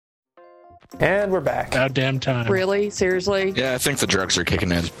And we're back. About damn time. Really? Seriously? Yeah, I think the drugs are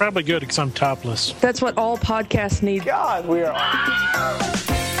kicking in. Probably good because I'm topless. That's what all podcasts need. God, we are...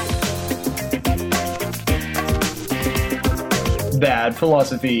 Bad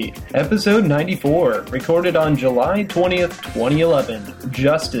Philosophy, Episode 94, recorded on July 20th, 2011.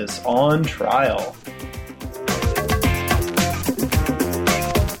 Justice on Trial.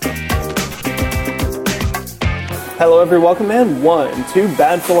 Hello everyone, welcome and one to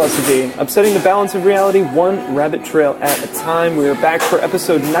Bad Philosophy, upsetting the balance of reality one rabbit trail at a time. We are back for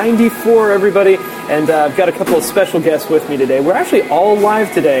episode 94, everybody, and I've got a couple of special guests with me today. We're actually all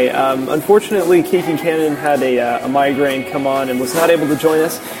live today. Unfortunately, Kiki Cannon had a migraine come on and was not able to join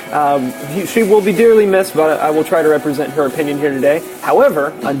us. She will be dearly missed, but I will try to represent her opinion here today.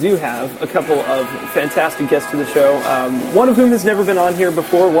 However, I do have a couple of fantastic guests to the show, one of whom has never been on here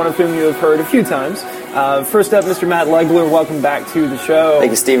before, one of whom you have heard a few times. First up, Mr. Matt Legler, welcome back to the show.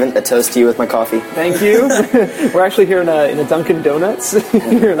 Thank you, Stephen. A toast to you with my coffee. Thank you. We're actually here in a Dunkin' Donuts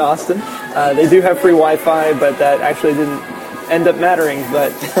here in Austin. They do have free Wi-Fi, but that actually didn't end up mattering.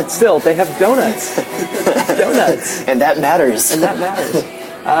 But still, they have donuts. Donuts. And that matters. And that matters.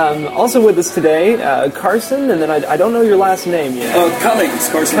 Also with us today, Carson, and then I don't know your last name yet. Cummings.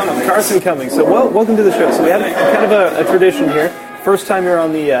 Carson Cummings. So welcome to the show. So we have kind of a tradition here. First time you're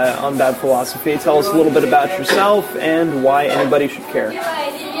on the on Bad Philosophy. Tell us a little bit about yourself and why anybody should care. I'm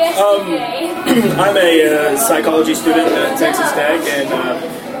a psychology student at Texas Tech, and you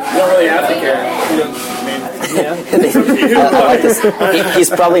don't really have to care. I like this. He's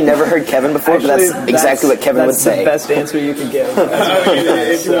probably never heard Kevin before, Actually, but that's exactly what Kevin would say. That's the best answer you could give.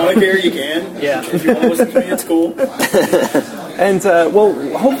 If you want to care, you can. Yeah. If you want to listen to me, it's cool. And well,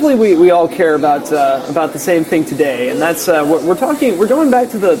 hopefully we all care about the same thing today, and that's we're talking. We're going back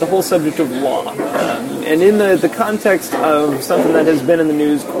to the whole subject of law, and in the context of something that has been in the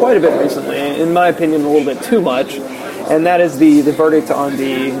news quite a bit recently, in my opinion, a little bit too much, and that is the verdict on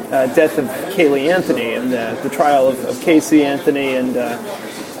the death of Caylee Anthony and the trial of Casey Anthony and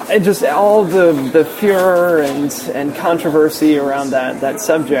just all the furor and controversy around that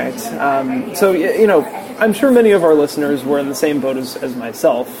subject. So you know, I'm sure many of our listeners were in the same boat as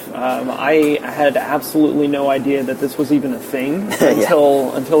myself. I had absolutely no idea that this was even a thing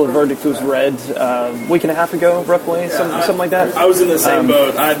until the verdict was read a week and a half ago, roughly, something like that. I was in the same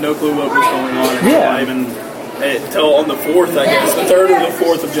boat. I had no clue what was going on. Until on the 4th, I guess, the 3rd or the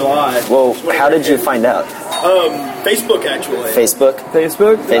 4th of July. Well, how did you find out? Facebook, actually. Facebook?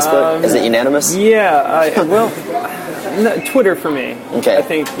 Is it unanimous? Yeah, Twitter for me. Okay. I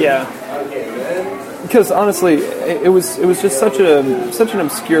think, yeah. Because honestly, it was just such an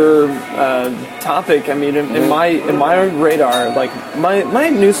obscure topic. I mean, in my radar, like my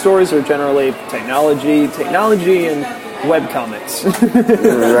news stories are generally technology, and webcomics.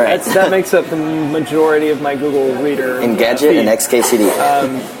 Right. That makes up the majority of my Google Reader. Engadget feed. and XKCD.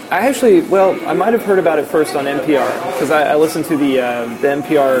 I might have heard about it first on NPR, because I listen to the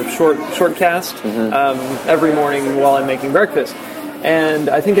NPR shortcast every morning while I'm making breakfast. And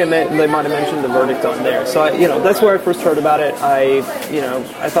I think they might have mentioned the verdict on there. So that's where I first heard about it. I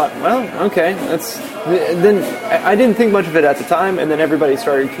thought, well, okay, then I didn't think much of it at the time, and then everybody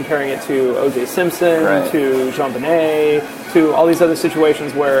started comparing it to O.J. Simpson, to JonBenet, to all these other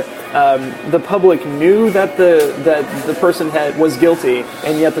situations where the public knew that the person was guilty,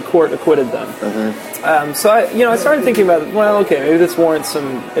 and yet the court acquitted them. So I started thinking about, well, okay, maybe this warrants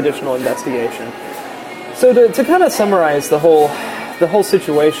some additional investigation. So to kind of summarize the whole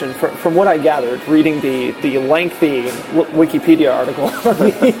situation, from what I gathered, reading the lengthy Wikipedia article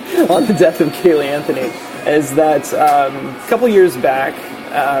on the death of Caylee Anthony, is that a couple years back,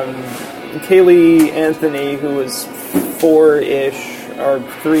 Caylee Anthony, who was 4-ish or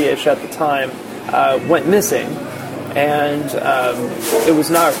 3-ish at the time, went missing, and she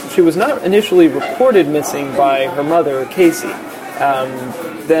was not initially reported missing by her mother, Casey.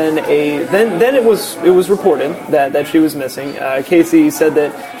 Then it was reported that she was missing. Casey said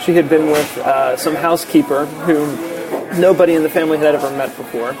that she had been with some housekeeper whom nobody in the family had ever met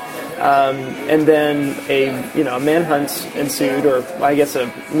before. And then a manhunt ensued, or I guess a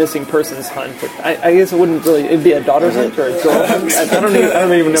missing persons hunt. I guess it'd be a daughter's hunt or a girl hunt. I don't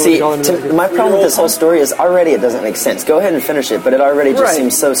even know See, what to call it. My problem with this whole story is already it doesn't make sense. Go ahead and finish it, but it already just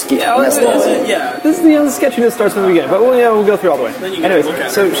seems so messed up. Yeah, this is the sketchiness starts from the beginning, but we'll go through all the way. Anyways,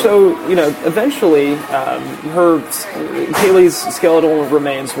 so eventually, Caylee's skeletal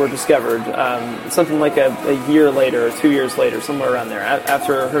remains were discovered. Something like a year later, or 2 years later, somewhere around there,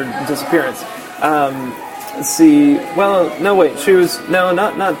 after her disappearance. Let's see. Well, no, wait. She was not.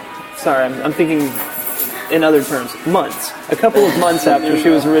 Sorry, I'm thinking in other terms, months. A couple of months after she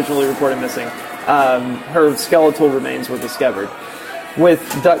was originally reported missing, her skeletal remains were discovered with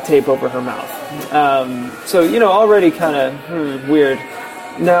duct tape over her mouth. So, already kind of weird.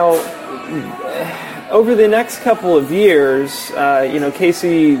 Now, over the next couple of years,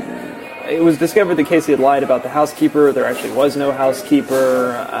 Casey, it was discovered that Casey had lied about the housekeeper. There actually was no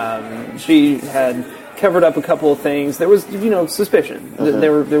housekeeper. She had covered up a couple of things. There was, suspicion.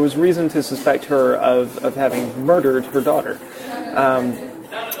 There was reason to suspect her of having murdered her daughter.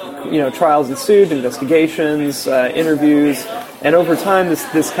 Trials ensued, investigations, interviews, and over time,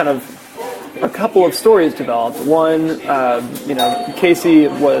 this kind of a couple of stories developed. One, Casey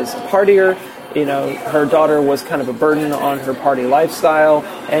was a partier. Her daughter was kind of a burden on her party lifestyle,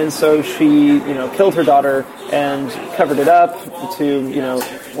 and so she, killed her daughter and covered it up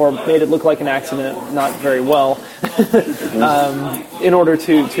or made it look like an accident, not very well, in order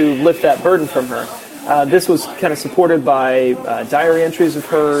to lift that burden from her. This was kind of supported by diary entries of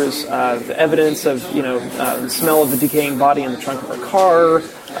hers, the evidence of, the smell of the decaying body in the trunk of her car,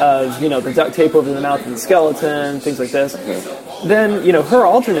 of, the duct tape over the mouth of the skeleton, things like this. Then, her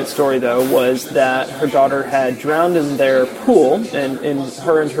alternate story, though, was that her daughter had drowned in their pool, in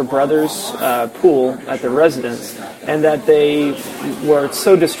her and her brother's pool at their residence, and that they were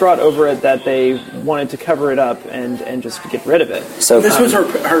so distraught over it that they wanted to cover it up and just get rid of it. So this was her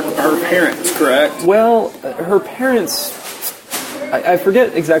parents, correct? Well, her parents, I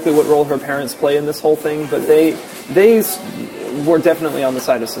forget exactly what role her parents play in this whole thing, but they were definitely on the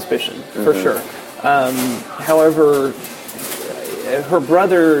side of suspicion, for sure. However, her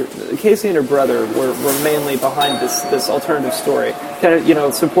brother, Casey and her brother, were mainly behind this alternative story, kind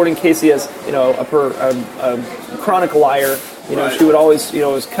of, supporting Casey as, a chronic liar. Right. She would always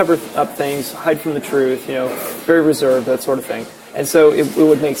cover up things, hide from the truth, very reserved, that sort of thing. And so it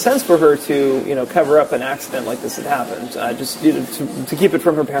would make sense for her to, cover up an accident like this had happened, just to keep it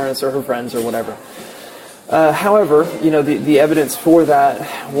from her parents or her friends or whatever. However, the evidence for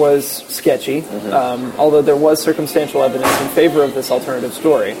that was sketchy, although there was circumstantial evidence in favor of this alternative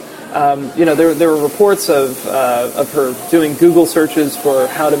story. There were reports of her doing Google searches for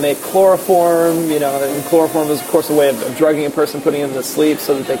how to make chloroform, and chloroform is, of course, a way of drugging a person, putting them to sleep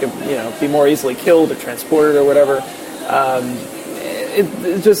so that they could, be more easily killed or transported or whatever.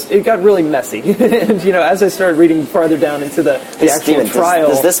 It got really messy. And, as I started reading farther down into the actual trial...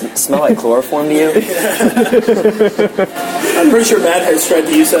 Does this smell like chloroform to you? I'm pretty sure Matt has tried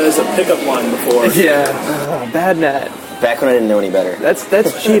to use that as a pickup line before. Yeah. Oh, bad Matt. Back when I didn't know any better.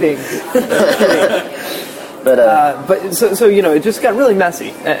 That's cheating. But so it just got really messy,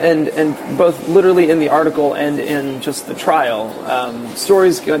 and both literally in the article and in just the trial,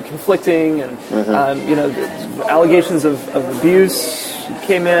 stories got conflicting, and allegations of abuse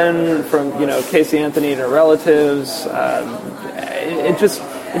came in from Casey Anthony and her relatives. It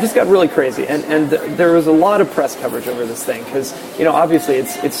just got really crazy, and there was a lot of press coverage over this thing because obviously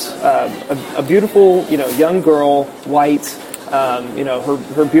it's a beautiful young girl, white,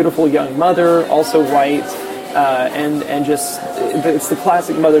 her beautiful young mother, also white. And just it's the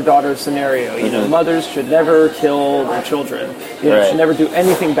classic mother-daughter scenario. Mothers should never kill their children. Should never do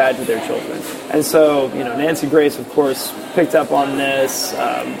anything bad to their children. And so, Nancy Grace, of course, picked up on this.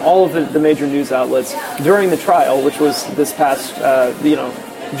 All of the major news outlets during the trial, which was this past,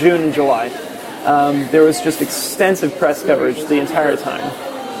 June and July, there was just extensive press coverage the entire time,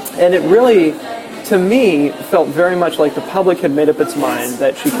 and it really, to me, felt very much like the public had made up its mind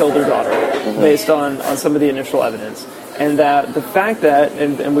that she killed her daughter based on some of the initial evidence. And that the fact that,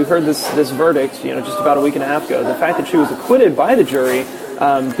 and we heard this verdict, just about a week and a half ago, the fact that she was acquitted by the jury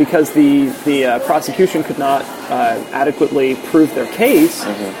because the prosecution could not adequately prove their case,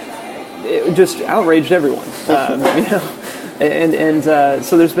 it just outraged everyone. So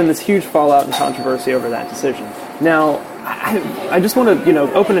there's been this huge fallout and controversy over that decision. Now, I just want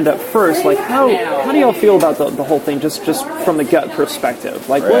to, open it up first. Like, how do y'all feel about the whole thing, just from the gut perspective?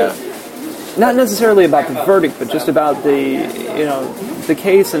 Like, what? Not necessarily about the verdict, but just about the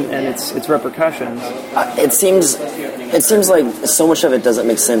case and its repercussions. It seems like so much of it doesn't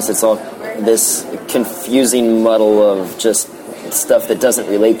make sense. It's all this confusing muddle of just stuff that doesn't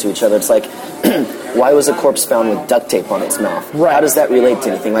relate to each other. It's like, why was a corpse found with duct tape on its mouth? Right. How does that relate to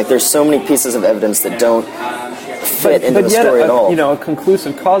anything? Like, there's so many pieces of evidence that don't fit into the story at all. But yet, a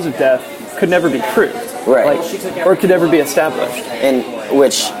conclusive cause of death could never be proved. Right. Or could never be established. And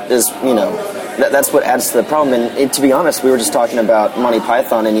which is, that's what adds to the problem. And to be honest, we were just talking about Monty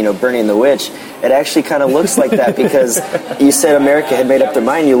Python and, burning the witch. It actually kind of looks like that because you said America had made up their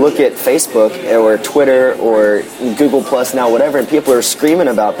mind. You look at Facebook or Twitter or Google Plus now, whatever, and people are screaming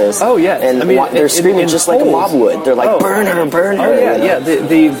about this. Oh, yeah. And they're screaming just like a mob would. They're like, burn her, burn her. Oh, yeah.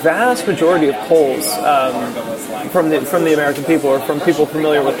 The vast majority of polls from the American people or from people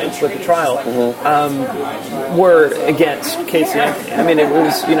familiar with the trial were against Casey Anthony. I mean, it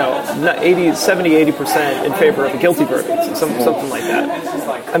was, 70-80% in favor of a guilty verdict, something like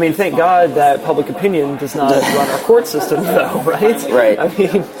that. I mean, thank God that public opinion does not run our court system, though, right? Right. I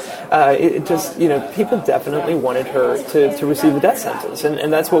mean, it just, people definitely wanted her to receive a death sentence,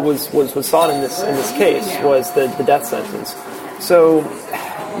 and that's what was sought in this case was the death sentence. So,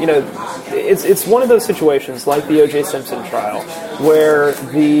 it's one of those situations like the O.J. Simpson trial where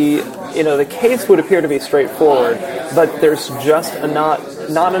the case would appear to be straightforward, but there's just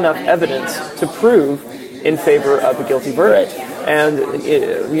not enough evidence to prove in favor of a guilty verdict. Right. And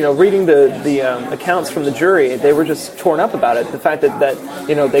reading the accounts from the jury, they were just torn up about it. The fact that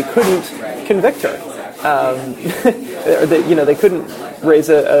they couldn't convict her, they couldn't raise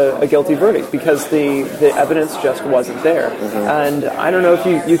a guilty verdict because the evidence just wasn't there. And I don't know if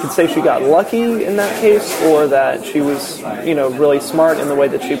you could say she got lucky in that case or that she was really smart in the way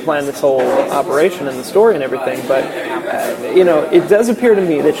that she planned this whole operation and the story and everything. But it does appear to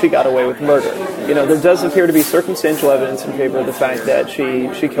me that she got away with murder. There does appear to be circumstantial evidence in favor of the fact that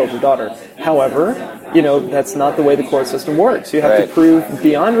she killed her daughter. However, that's not the way the court system works. You have to prove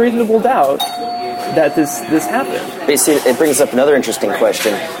beyond reasonable doubt that this happened. But you see, it brings up another interesting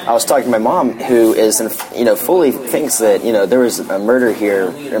question. I was talking to my mom, who is, fully thinks that, there was a murder here,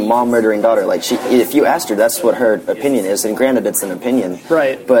 a mom murdering daughter. Like, if you asked her, that's what her opinion is, and granted, it's an opinion.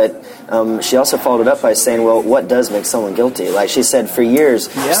 Right. But she also followed it up by saying, well, what does make someone guilty? Like, she said, for years,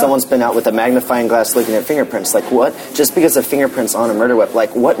 someone's been out with a magnifying glass looking at fingerprints. Like, what? Just because of fingerprints on a murder weapon,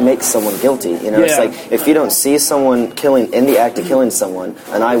 like, what makes someone guilty? It's like, if you don't see someone killing, in the act of killing someone,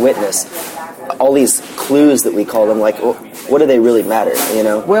 an eyewitness, all these clues that we call them, like, what do they really matter,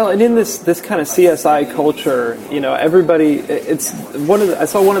 Well, and in this kind of CSI culture, everybody, I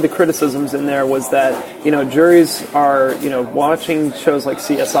saw one of the criticisms in there was that, juries are, watching shows like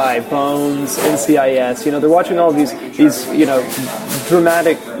CSI, Bones, NCIS, they're watching all these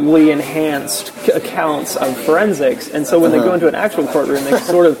dramatically enhanced accounts of forensics, and so when they go into an actual courtroom, they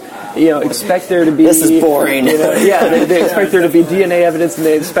sort of, expect there to be... This is boring. They expect there to be DNA evidence, and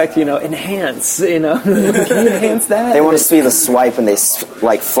they expect, enhance, can you enhance that? They want to see the swipe, and they,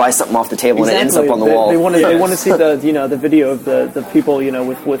 fly something off the table, and it ends up on the wall. They want to see the video of the people,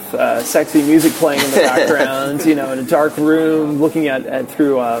 with sexy music playing in the background, in a dark room, looking at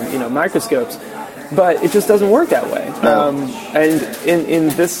through, microscopes. But it just doesn't work that way. And in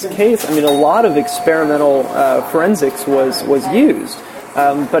this case, a lot of experimental forensics was used.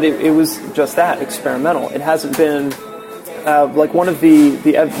 But it was just that, experimental. It hasn't been like one of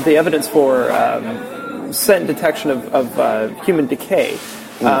the evidence for scent detection of human decay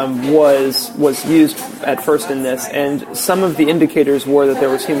was used at first in this, and some of the indicators were that there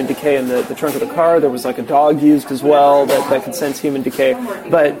was human decay in the trunk of the car. There was like a dog used as well that could sense human decay,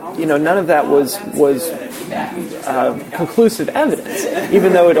 but none of that was conclusive evidence.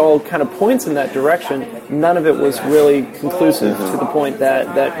 Even though it all kind of points in that direction, none of it was really conclusive to the point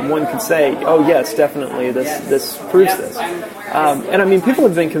that one could say, oh yes, definitely this proves this. And people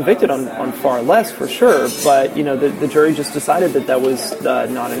have been convicted on far less for sure, but the jury just decided that was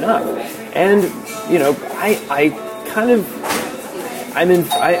not enough. And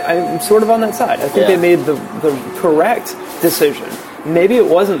I'm sort of on that side. I think they made the correct decision. Maybe it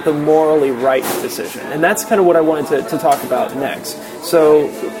wasn't the morally right decision, and that's kind of what I wanted to talk about next. So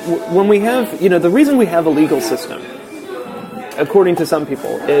when we have, the reason we have a legal system, according to some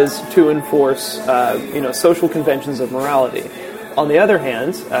people, is to enforce, social conventions of morality. On the other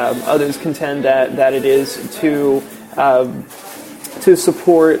hand, others contend that it is to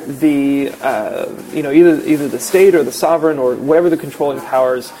support the, either the state or the sovereign or whatever the controlling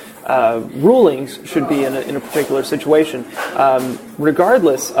powers rulings should be in a particular situation,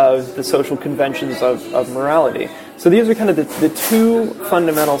 regardless of the social conventions of morality. So these are kind of the two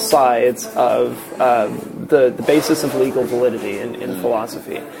fundamental sides of the basis of legal validity in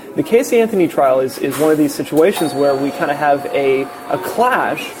philosophy. The Casey Anthony trial is one of these situations where we kind of have a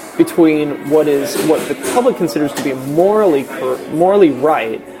clash between what the public considers to be morally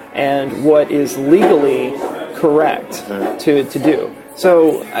right and what is legally correct to do.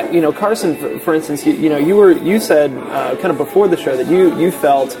 So, Carson, for instance, you said kind of before the show that you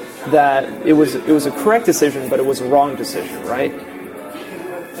felt that it was a correct decision, but it was a wrong decision, right?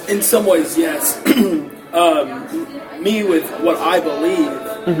 In some ways, yes. Me, with what I believe,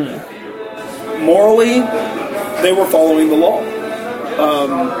 morally, they were following the law.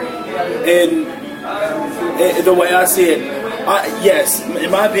 And the way I see it, yes, in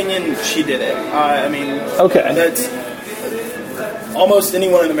my opinion, she did it. I mean, okay, that's almost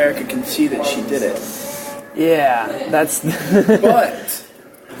anyone in America can see that she did it. Yeah, that's. But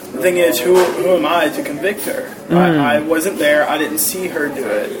the thing is, who am I to convict her? I wasn't there. I didn't see her do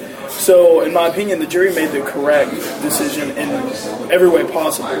it. So, in my opinion, the jury made the correct decision in every way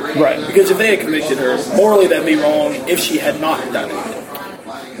possible. Right. Because if they had convicted her, morally that'd be wrong if she had not done it.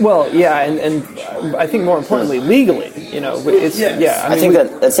 Well, yeah, and I think more importantly, legally, it's yeah. I think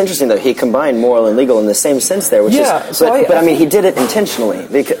that's interesting though. He combined moral and legal in the same sense there, which is. But I mean, he did it intentionally,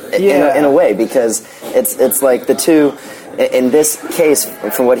 in a way, because it's like the two. In this case,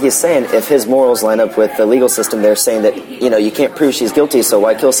 from what he's saying, if his morals line up with the legal system, they're saying that you can't prove she's guilty, so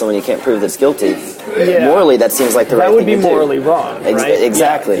why kill someone you can't prove that's guilty? Yeah. Morally, that seems like the right thing to do. That would be morally wrong, right?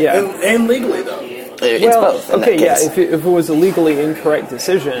 Exactly. Yeah. And legally, though. It's both. Okay, yeah. If it was a legally incorrect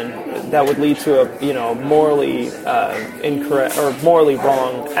decision, that would lead to a morally incorrect or morally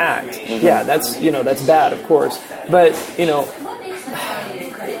wrong act. Mm-hmm. Yeah, that's bad, of course. But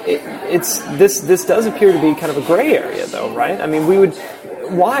this does appear to be kind of a gray area, though, right? I mean,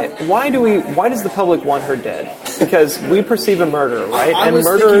 why does the public want her dead? Because we perceive a murder, right? And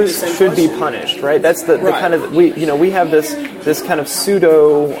murderers should be punished, right? That's the kind of we have this kind of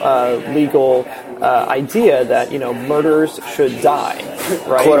pseudo legal idea that murderers should die,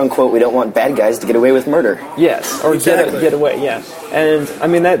 right? Quote unquote, we don't want bad guys to get away with murder. Yes, or get away, yeah. And I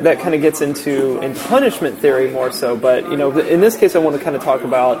mean that kind of gets into punishment theory more so, but in this case I want to kind of talk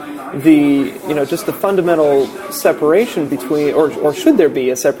about the just the fundamental separation between, or should there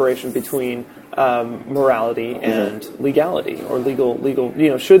be a separation between morality and legality, or legal.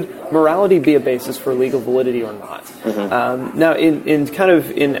 Should morality be a basis for legal validity or not? Now,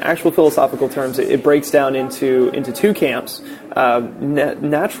 in actual philosophical terms, it breaks down into two camps.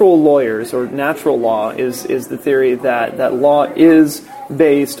 Natural lawyers, or natural law, is the theory that law is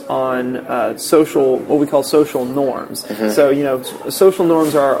based on what we call social norms. So social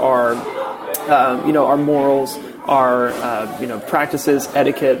norms are our morals, our practices,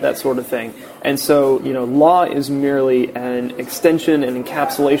 etiquette, that sort of thing. And so, law is merely an extension and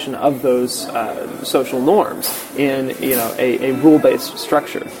encapsulation of those social norms in, a rule-based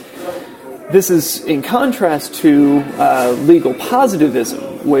structure. This is in contrast to legal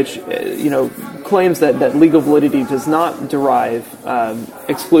positivism, which, claims that legal validity does not derive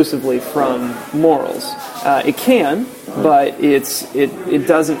exclusively from morals. It can, but it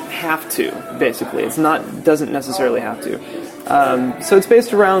doesn't have to. Basically, doesn't necessarily have to. So it's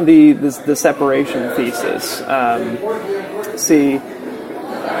based around the separation thesis. Let's see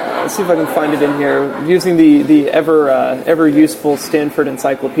if I can find it in here, using the ever useful Stanford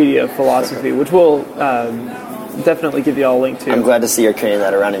Encyclopedia of Philosophy, which we'll definitely give you all a link to. I'm glad to see you're carrying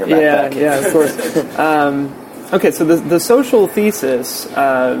that around in your backpack. Yeah, of course. Okay, so the social thesis.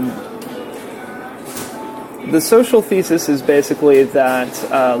 The social thesis is basically that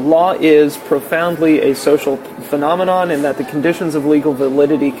law is profoundly a social phenomenon, and that the conditions of legal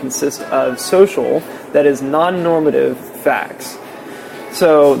validity consist of social, that is, non-normative facts.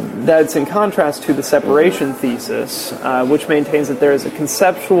 So that's in contrast to the separation thesis, which maintains that there is a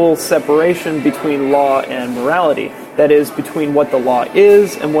conceptual separation between law and morality, that is, between what the law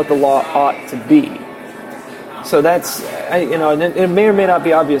is and what the law ought to be. So that's, and it may or may not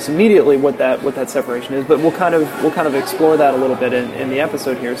be obvious immediately what that separation is, but we'll kind of explore that a little bit in the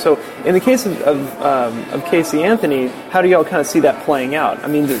episode here. So in the case of Casey Anthony, how do y'all kind of see that playing out? I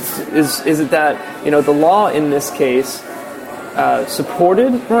mean, is it that the law in this case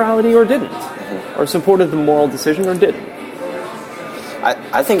supported morality or didn't, or supported the moral decision or didn't?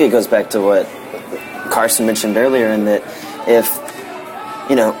 I think it goes back to what Carson mentioned earlier, in that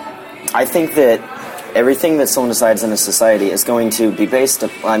I think that everything that someone decides in a society is going to be based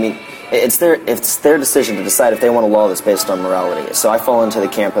upon, it's their decision to decide if they want a law that's based on morality. So I fall into the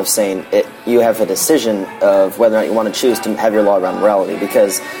camp of saying you have a decision of whether or not you want to choose to have your law around morality,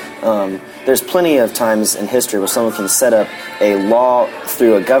 because there's plenty of times in history where someone can set up a law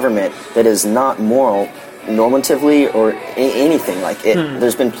through a government that is not moral normatively or anything like it.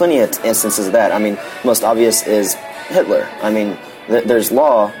 There's been plenty of instances of that. Most obvious is Hitler. There's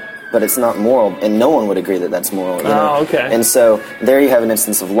law, but it's not moral, and no one would agree that that's moral. Oh, okay. And so there you have an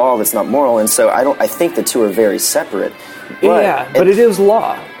instance of law that's not moral, and so I think the two are very separate. But it is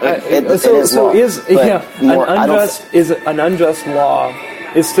law. It is law. An unjust law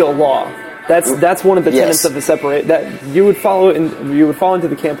is still law. That's one of the tenets Yes. of the separate that you would fall into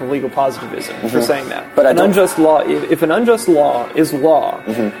the camp of legal positivism for saying that. But I an don't- unjust law, if an unjust law is law,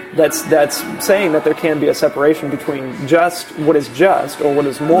 that's saying that there can be a separation between what is just or what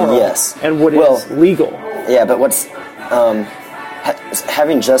is moral, Yes. and what Well, is legal. Yeah, but what's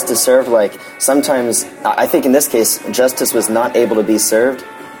having justice served? Like sometimes, I think in this case, justice was not able to be served,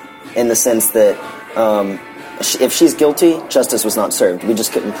 in the sense that if she's guilty, justice was not served. We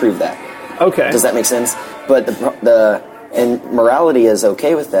just couldn't prove that. Okay. Does that make sense? But and morality is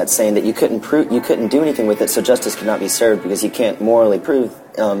okay with that, saying that you couldn't do anything with it, so justice could not be served because you can't morally prove.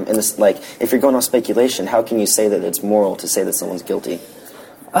 In this, like, if you're going on speculation, how can you say that it's moral to say that someone's guilty?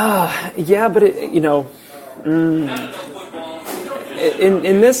 Yeah, but in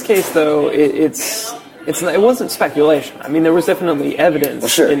this case though, it wasn't speculation. I mean, there was definitely evidence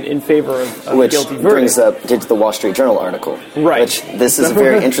Sure. in favor of Which a guilty verdict. brings up to the Wall Street Journal article. Right. Which this is a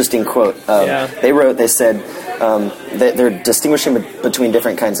very interesting quote. Yeah. They said that they're distinguishing between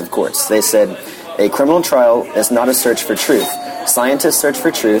different kinds of courts. They said a criminal trial is not a search for truth. Scientists search for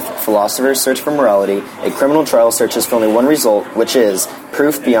truth. Philosophers search for morality. A criminal trial searches for only one result, which is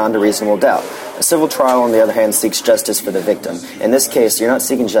proof beyond a reasonable doubt. A civil trial, on the other hand, seeks justice for the victim. In this case, you're not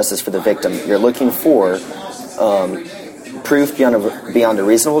seeking justice for the victim. You're looking for proof beyond a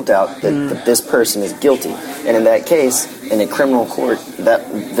reasonable doubt that this person is guilty. And in that case, in a criminal court, that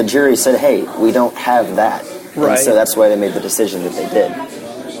the jury said, "Hey, we don't have that." Right. And so that's why they made the decision that they did.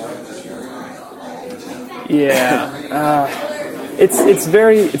 Yeah. It's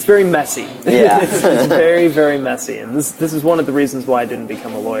very messy. Yeah. It's very, very messy, and this is one of the reasons why I didn't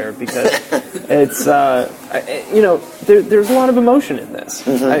become a lawyer, because it's there's a lot of emotion in this.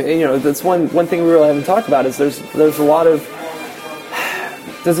 That's one thing we really haven't talked about is there's a lot of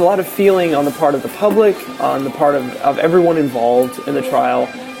feeling on the part of the public, on the part of everyone involved in the trial,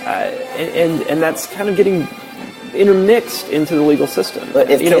 and that's kind of getting intermixed into the legal system.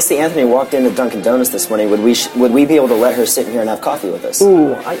 But if Casey Anthony walked into Dunkin' Donuts this morning, would we be able to let her sit in here and have coffee with us? That's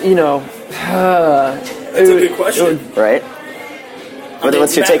a good question. Right?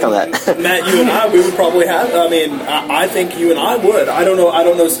 What's your take on that? Matt, you and I, we would probably have. I mean, I think you and I would. I don't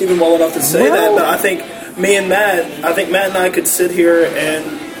know Stephen well enough to say that, but I think Matt and I could sit here and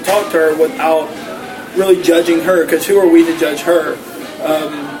talk to her without really judging her, because who are we to judge her?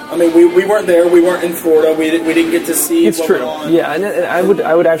 I mean, we weren't there. We weren't in Florida. We didn't get to see. It's what true. went on. Yeah, and I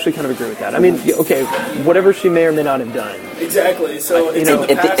would actually kind of agree with that. I mean, okay, whatever she may or may not have done. Exactly. So it's know,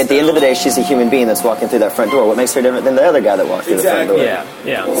 in the past At the end of the day, she's a human being that's walking through that front door. What makes her different than the other guy that walked through the front door? Yeah.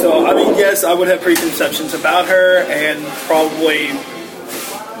 So, I mean, yes, I would have preconceptions about her and probably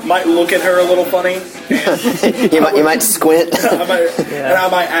might look at her a little funny. you might squint. And I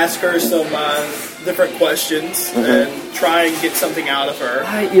might ask her some different questions and try and get something out of her.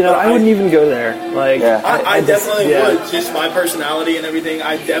 I wouldn't even go there. Like, Yeah. I definitely yeah. would. Just my personality and everything,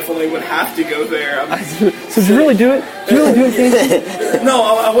 I definitely would have to go there. So did you really do it? Did you really do it, Casey? No,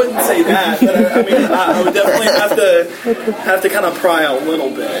 I wouldn't say that. But I mean, I would definitely have to kind of pry a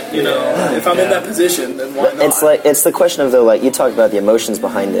little bit. If I'm in that position, then why not? It's the question of, though, like you talked about the emotions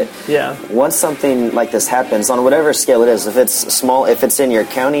behind it. Yeah. Once something like this happens, on whatever scale it is, if it's small, if it's in your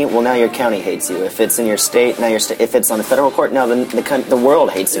county, well, now your county hates you. If it's in your state, now your state. If it's on the federal court, now the world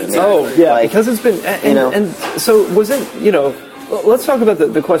hates you. Oh, yeah, Like, because it's been... And so was it, let's talk about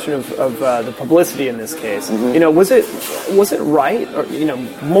the question of the publicity in this case. Was it right, or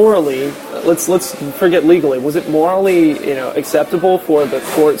morally? Let's forget legally. Was it morally acceptable for the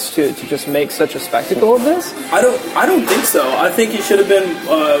courts to just make such a spectacle of this? I don't think so. I think it should have been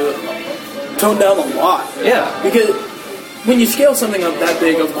toned down a lot. Yeah. Because when you scale something up that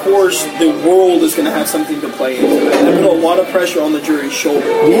big, of course the world is going to have something to play into it. And put a lot of pressure on the jury's shoulder.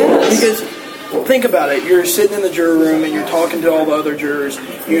 Yes. Because think about it. You're sitting in the jury room and you're talking to all the other jurors. And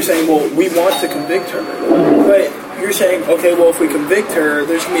you're saying, well, we want to convict her. But you're saying, okay, well, if we convict her,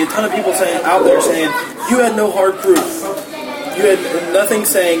 there's going to be a ton of people out there saying, you had no hard proof. You had nothing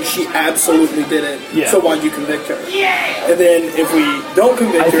saying she absolutely did it, so why'd you convict her? And then if we don't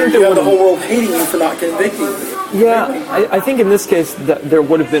convict her, you have the whole world hating you for not convicting her. Yeah, I think in this case there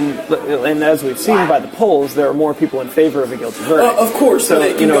would have been, and as we've seen by the polls, there are more people in favor of a guilty verdict. Of course, so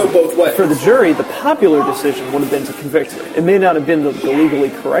it can go both ways. For the jury, the popular decision would have been to convict her. It may not have been the legally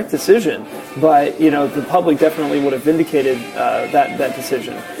correct decision, but the public definitely would have vindicated that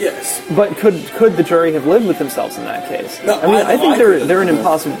decision. Yes. But could the jury have lived with themselves in that case? No, I think they're an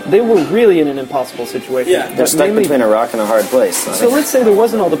impossible. They were really in an impossible situation. Yeah, they're stuck between a rock and a hard place. So let's say there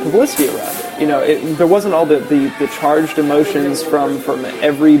wasn't all the publicity around it. There wasn't all the the charged emotions from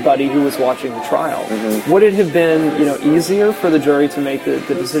everybody who was watching the trial. Would it have been easier for the jury to make the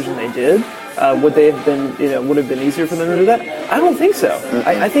decision they did? Would have been easier for them to do that? I don't think so.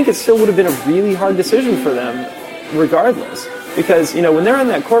 I think it still would have been a really hard decision for them, regardless, because when they're in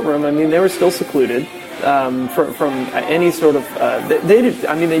that courtroom, I mean, they were still secluded from any sort of.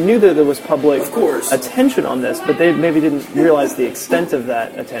 They knew that there was public attention on this, but they maybe didn't realize the extent of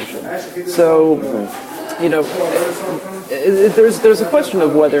that attention. So, there's a question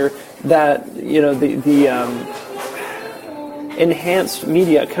of whether that the enhanced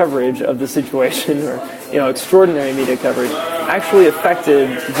media coverage of the situation, or extraordinary media coverage, actually affected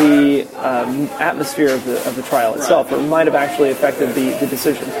the atmosphere of the trial itself, or might have actually affected the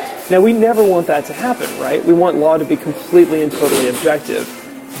decision. Now, we never want that to happen, right? We want law to be completely and totally objective,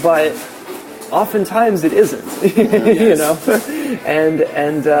 but oftentimes it isn't.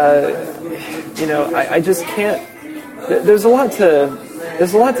 I just can't. There's a lot to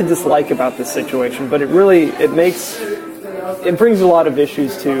dislike about this situation, but it brings a lot of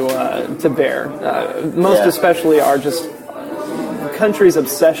issues to bear. Most especially are just country's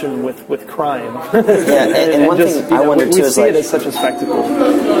obsession with crime. and one thing I wonder too is, we see it as such a spectacle.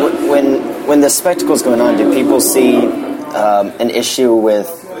 When the spectacle's going on, do people see an issue with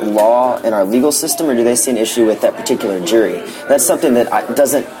law in our legal system, or do they see an issue with that particular jury? That's something that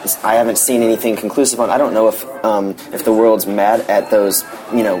I haven't seen anything conclusive on. I don't know if the world's mad at those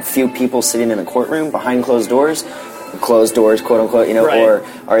few people sitting in a courtroom behind closed doors, quote unquote, right. Or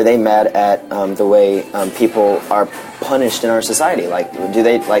are they mad at the way people are punished in our society? Like,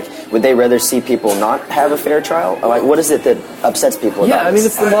 would they rather see people not have a fair trial? Like, what is it that upsets people about this?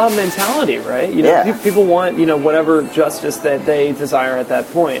 It's the mob mentality, right? People want whatever justice that they desire at that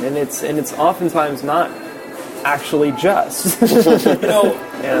point, and it's oftentimes not actually just.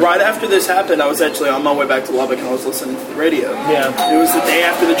 Right after this happened, I was actually on my way back to Lubbock and I was listening to the radio. Yeah. It was the day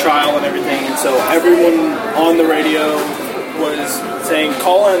after the trial and everything, and so everyone on the radio was saying,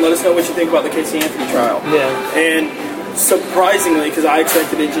 call in, let us know what you think about the Casey Anthony trial. Yeah. And surprisingly, because I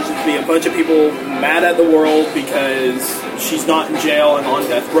expected it just to be a bunch of people mad at the world because she's not in jail and on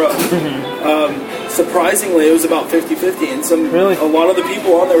death row. Surprisingly, it was about 50-50, and a lot of the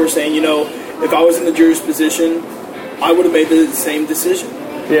people on there were saying, if I was in the jury's position, I would have made the same decision.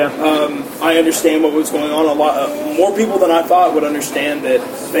 Yeah. I understand what was going on. A lot more people than I thought would understand that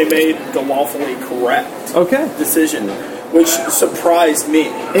they made the lawfully correct decision, which surprised me.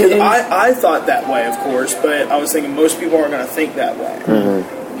 Because I thought that way, of course, but I was thinking most people aren't going to think that way.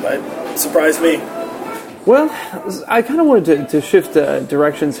 But it surprised me. Well, I kind of wanted to shift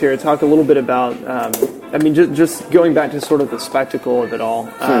directions here, talk a little bit about, just going back to sort of the spectacle of it all.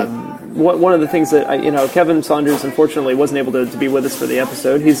 One of the things that, Kevin Saunders, unfortunately, wasn't able to be with us for the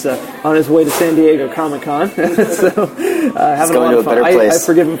episode. He's on his way to San Diego Comic-Con, so having a lot of fun. I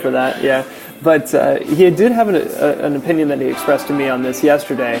forgive him for that, yeah. But he did have an opinion that he expressed to me on this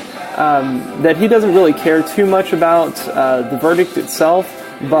yesterday, that he doesn't really care too much about the verdict itself,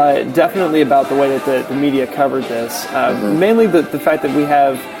 but definitely about the way that the media covered this. Mainly the fact that we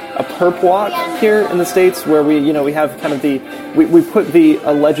have a perp walk here in the States, where we have kind of we put the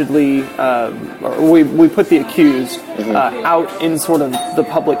allegedly or we put the accused out in sort of the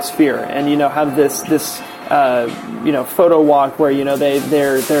public sphere, and have this photo walk where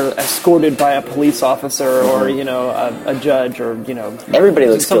they're escorted by a police officer or a judge or everybody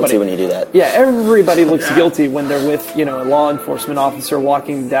looks guilty when you do that. Yeah, everybody looks guilty when they're with a law enforcement officer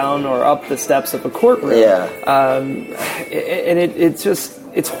walking down or up the steps of a courtroom. Yeah, and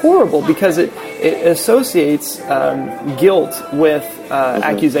it's horrible because it associates guilt with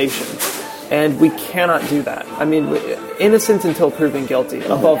accusation, and we cannot do that. I mean, innocent until proven guilty,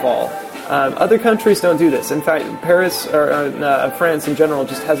 above all. Other countries don't do this. In fact, Paris or France in general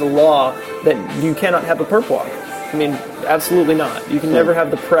just has a law that you cannot have a perp walk. I mean, absolutely not. You can never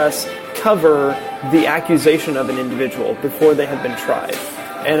have the press cover the accusation of an individual before they have been tried.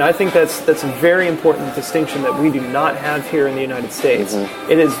 And I think that's a very important distinction that we do not have here in the United States.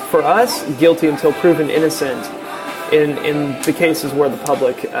 It is, for us, guilty until proven innocent in the cases where the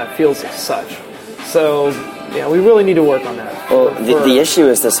public feels such. So, we really need to work on that. Well, the issue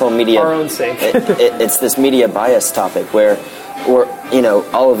is this whole media... our own sake. It's this media bias topic where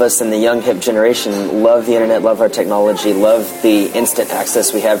all of us in the young, hip generation love the internet, love our technology, love the instant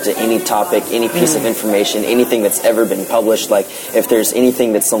access we have to any topic, any piece of information, anything that's ever been published. Like, if there's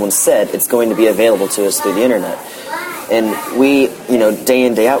anything that someone said, it's going to be available to us through the internet. And we, day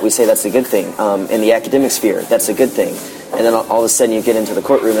in, day out, we say that's a good thing. In the academic sphere, that's a good thing. And then all of a sudden you get into the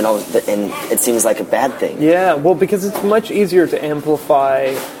courtroom and it seems like a bad thing. Yeah, well, because it's much easier to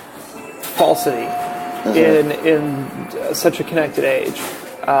amplify falsity in such a connected age.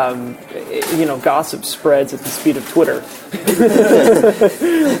 Gossip spreads at the speed of Twitter,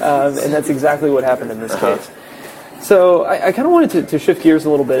 and that's exactly what happened in this case. So I kind of wanted to shift gears a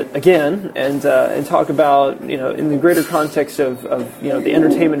little bit again and talk about, in the greater context of the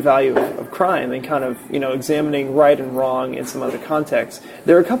entertainment value of crime and kind of, examining right and wrong in some other contexts.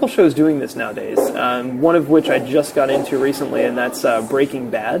 There are a couple shows doing this nowadays, one of which I just got into recently, and that's Breaking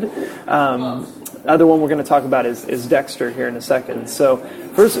Bad. Other one we're going to talk about is Dexter here in a second. So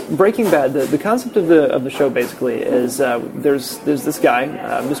first, Breaking Bad, the concept of the show basically is there's this guy,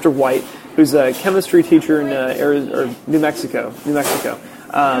 Mr. White, who's a chemistry teacher in New Mexico.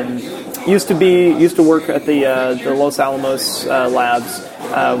 Used to work at the Los Alamos labs.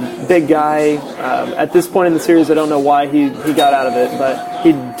 Big guy. At this point in the series, I don't know why he got out of it, but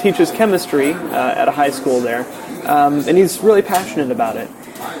he teaches chemistry at a high school there, and he's really passionate about it.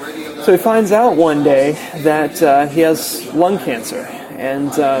 So he finds out one day that he has lung cancer,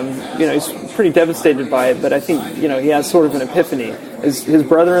 and he's pretty devastated by it. But I think he has sort of an epiphany. His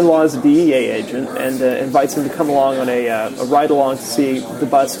brother-in-law is a DEA agent, and invites him to come along on a ride-along to see the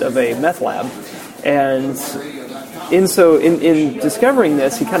bust of a meth lab. And in discovering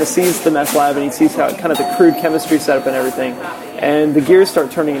this, he kind of sees the meth lab, and he sees how kind of the crude chemistry setup and everything, and the gears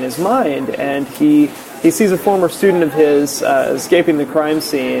start turning in his mind, and he sees a former student of his escaping the crime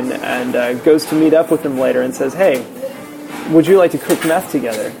scene, and goes to meet up with him later and says, "Hey, would you like to cook meth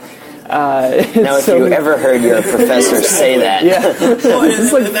together?" Now, if you ever heard your professor say that. Yeah.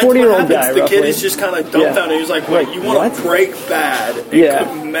 It's like a 40-year-old guy, The roughly. kid is just kind of dumbfounded. He's like, wait, you want to break bad and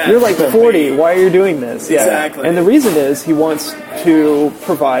cook meth? You're like 40. Why are you doing this? Yeah. Exactly. And the reason is he wants to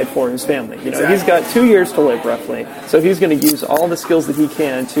provide for his family. He's got 2 years to live, roughly. So he's going to use all the skills that he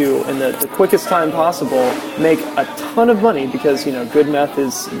can to, in the quickest time possible, make a ton of money, because, good meth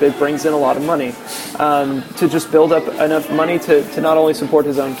it brings in a lot of money, to just build up enough money to not only support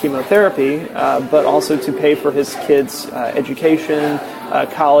his own chemotherapy, but also to pay for his kids' education,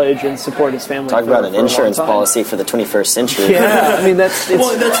 college, and support his family. Talk about an insurance policy for the 21st century. Yeah, I mean that's the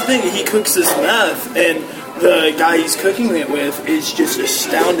thing. He cooks this meth, and the guy he's cooking it with is just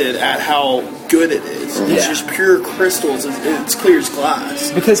astounded at how good it is. It's just pure crystals. It's clear as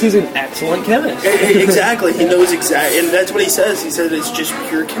glass. Because he's an excellent chemist. Exactly. He knows exactly, and that's what he says. He said it's just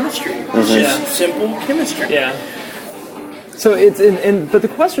pure chemistry. It's just simple chemistry. Yeah. So but the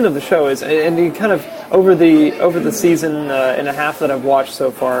question of the show is, and he kind of over the season and a half that I've watched so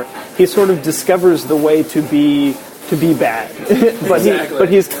far, he sort of discovers the way to be bad, but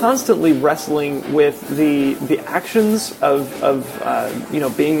he's constantly wrestling with the actions of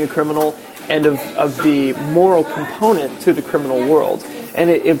being a criminal and of the moral component to the criminal world,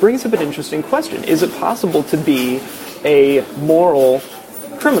 and it brings up an interesting question: is it possible to be a moral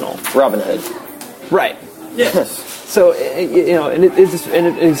criminal? Robin Hood, right? Yes. So and it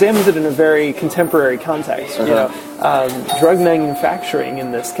examines it in a very contemporary context. Drug manufacturing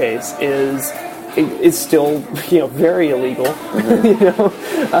in this case is still very illegal.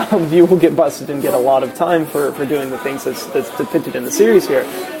 You will get busted and get a lot of time for doing the things that's depicted in the series here.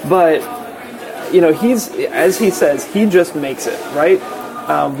 But he's, as he says, he just makes it right.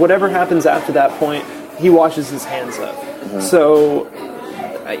 Whatever happens after that point, he washes his hands of. So.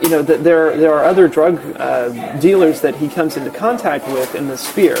 There are other drug dealers that he comes into contact with in the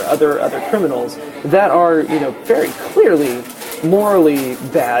sphere, other criminals that are very clearly morally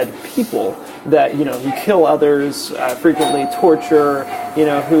bad people that who kill others, frequently torture,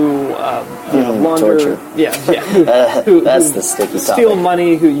 who launder, torture. That's the sticky topic. Steal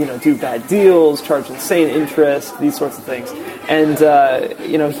money, who do bad deals, charge insane interest, these sorts of things, and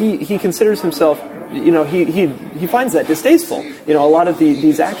he considers himself. He finds that distasteful. A lot of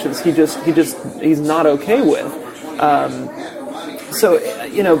these actions he's not okay with. But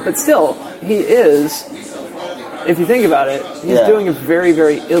still he is. If you think about it, he's doing a very,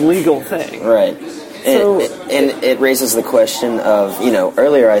 very illegal thing. Right. So, and it raises the question of,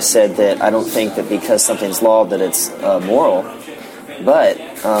 earlier I said that I don't think that because something's law that it's moral, but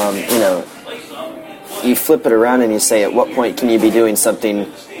you flip it around and you say, at what point can you be doing something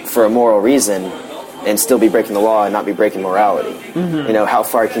for a moral reason and still be breaking the law and not be breaking morality? How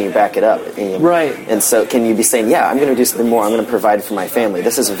far can you back it up? Right. And so can you be saying, I'm going to do something more, I'm going to provide for my family.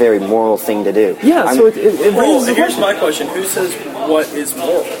 This is a very moral thing to do. Yeah, so it raises the here's question. my question. Who says what is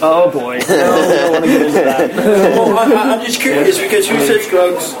moral? Oh, boy. No, we don't want to get into that. Well, I'm just curious, because who says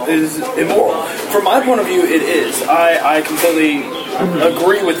drugs is immoral? From my point of view, it is. I completely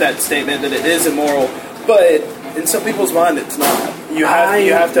agree with that statement that it is immoral, but in some people's mind, it's not. You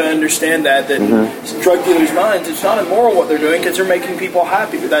have to understand that drug dealers' minds, it's not immoral what they're doing because they're making people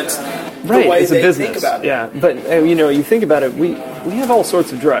happy. That's right, the way it's a they business. think about it. Yeah, but you think about it. We have all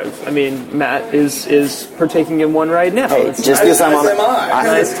sorts of drugs. I mean, Matt is partaking in one right now. Hey, It's just because I'm on As am I. a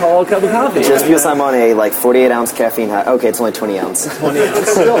nice tall cup of coffee. just because I'm on a 48-ounce caffeine high. Okay, it's only 20 ounce. 20 ounce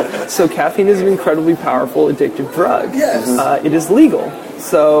still. So caffeine is an incredibly powerful addictive drug. Yes. It is legal.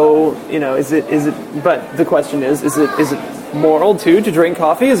 So is it? But the question is it moral too to drink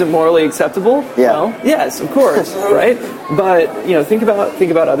coffee? Is it morally acceptable? Yeah. Well, yes, of course, right? But think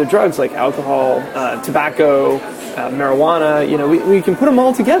about other drugs like alcohol, tobacco, marijuana. We can put them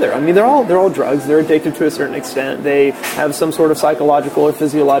all together. I mean, they're all drugs. They're addictive to a certain extent. They have some sort of psychological or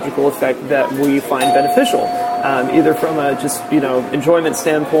physiological effect that we find beneficial, either from a just enjoyment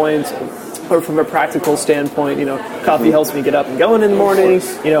standpoint, or from a practical standpoint. Coffee helps me get up and going in the morning.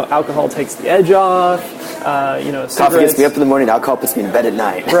 Alcohol takes the edge off. Cigarettes, Coffee gets me up in the morning. Alcohol puts me in bed at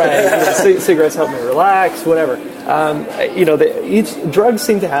night. Right. Cigarettes help me relax. Whatever. Each drugs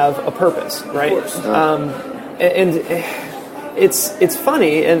seem to have a purpose, right? Of course. And it's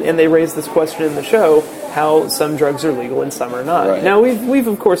funny, and they raise this question in the show, how some drugs are legal and some are not. Right. Now we've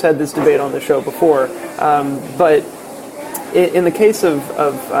of course had this debate on the show before, but in the case of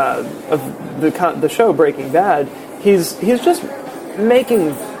the show Breaking Bad, he's just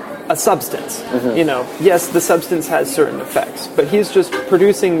making a substance. Yes, the substance has certain effects, but he's just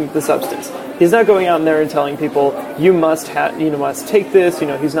producing the substance. He's not going out in there and telling people you must take this.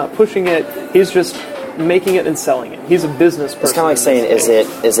 He's not pushing it. He's just making it and selling it. He's a business person. It's kind of like saying,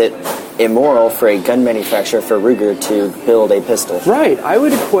 is it immoral for a gun manufacturer, for Ruger, to build a pistol? Right. I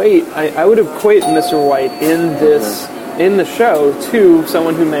would equate Mr. White in the show to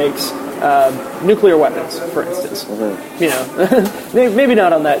someone who makes nuclear weapons, for instance. Maybe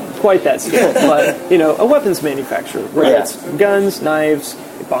not on quite that scale, but a weapons manufacturer, where it's guns, knives,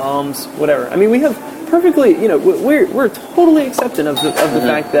 bombs, whatever. I mean, we have perfectly, we're totally accepting of the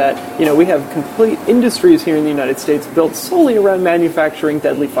fact that we have complete industries here in the United States built solely around manufacturing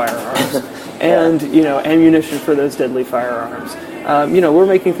deadly firearms and ammunition for those deadly firearms. We're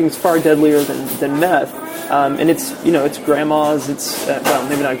making things far deadlier than meth. And it's grandmas, it's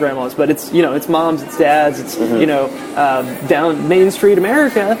maybe not grandmas, but it's moms, it's dads, it's down Main Street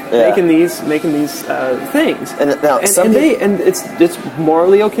America making these things, and it's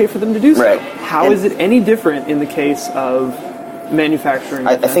morally okay for them to do so. Right. How is it any different in the case of manufacturing?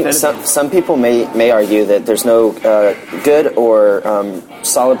 I think some people may argue that there's no good or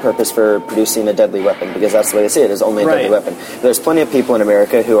solid purpose for producing a deadly weapon, because that's the way they see it, is only a deadly weapon. There's plenty of people in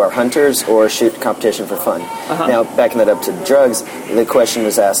America who are hunters or shoot competition for fun. Now, backing that up to drugs, the question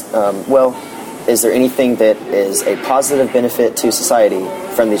was asked, is there anything that is a positive benefit to society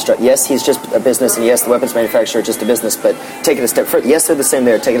from these drugs? Yes, he's just a business, and yes, the weapons manufacturer is just a business, but take it a step further. Yes, they're the same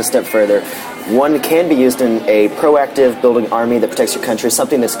there. Take it a step further. One can be used in a proactive building army that protects your country,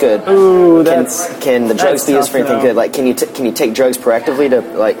 something that's good. Ooh, can the drugs be used for anything good? Like, can you take drugs proactively to,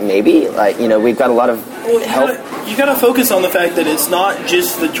 maybe? We've got a lot of health. You gotta focus on the fact that it's not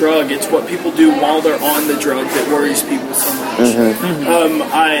just the drug; it's what people do while they're on the drug that worries people so much.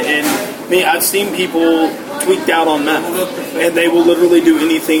 I've seen people tweaked out on meth, and they will literally do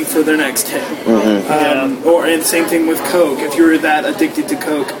anything for their next hit. And same thing with Coke. If you're that addicted to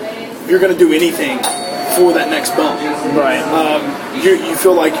Coke, you're gonna do anything for that next bump. Right. You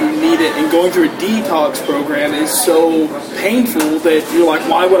feel like you need it, and going through a detox program is so painful that you're like,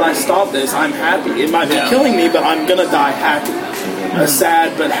 why would I stop this? I'm happy. It might be killing me, but I'm gonna die happy. A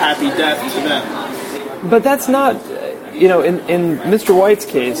sad but happy death to them. But that's not, in Mr. White's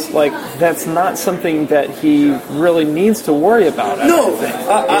case, that's not something that he really needs to worry about.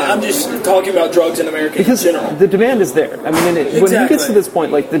 I'm just talking about drugs in America because in general. The demand is there. I mean, when he gets to this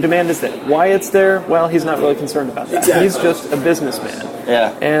point, the demand is there. Why it's there? Well, he's not really concerned about that. Exactly. He's just a businessman.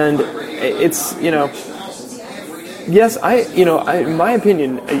 Yeah. And it's, yes, in my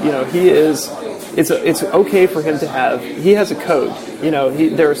opinion, he is. It's okay for him to have. He has a code.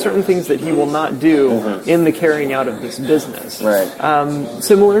 There are certain things that he will not do in the carrying out of this business. Right.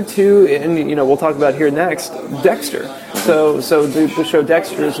 Similar to, and we'll talk about here next, Dexter. So the show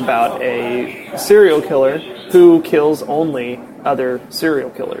Dexter is about a serial killer who kills only other serial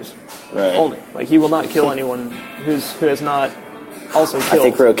killers. Right. Only. He will not kill anyone who has not also killed. I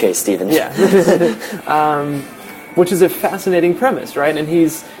think we're okay, Stephen. Yeah. Which is a fascinating premise, right? And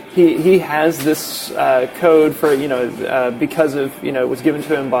he has this code for because of it was given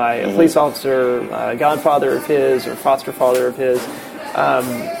to him by a police officer, godfather of his or foster father of his,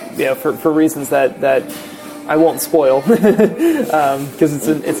 for reasons that I won't spoil because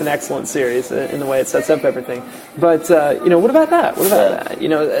it's an excellent series in the way it sets up everything. But what about that? What about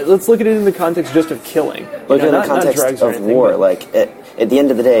that? Let's look at it in the context just of killing. Look at it in the context of war. Like at the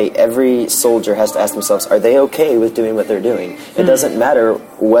end of the day, every soldier has to ask themselves, are they okay with doing what they're doing? It doesn't matter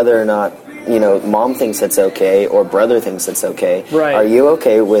whether or not mom thinks it's okay or brother thinks it's okay. Right. Are you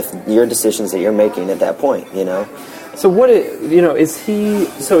okay with your decisions that you're making at that point? So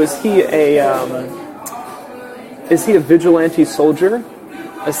is he a vigilante soldier,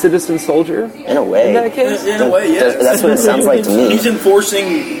 a citizen soldier? In a way. In that case, In a way, yes. That's what it sounds like to me. He's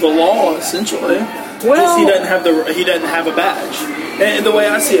enforcing the law essentially. Because he doesn't have a badge. And the way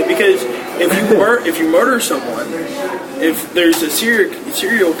I see it, because if you murder someone, if there's a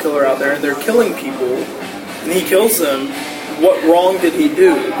serial killer out there and they're killing people, and he kills them, what wrong did he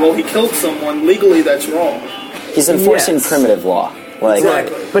do? Well, he killed someone legally. That's wrong. He's enforcing primitive law.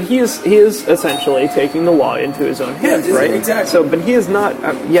 Exactly. But he is essentially taking the law into his own hands, right? Exactly. So, but he is not.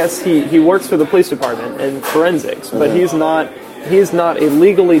 Yes, he works for the police department and forensics, but he's not. He is not a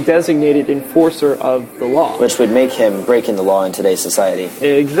legally designated enforcer of the law, Which would make him breaking the law in today's society.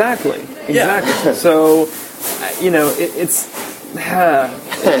 Exactly. Yeah. So, it's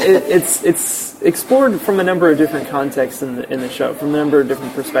explored from a number of different contexts in the show, from a number of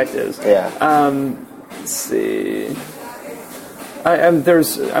different perspectives. Yeah. Let's see. I'm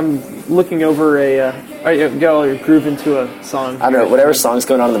looking over y'all groove into a song. I don't know, whatever song's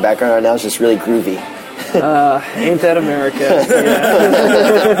going on in the background right now is just really groovy. Ain't that America?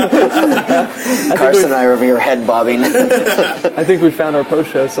 Carson and I are over here head bobbing. I think we found our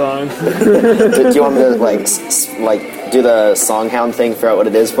post-show song. Do you want me to do the song hound thing, figure out what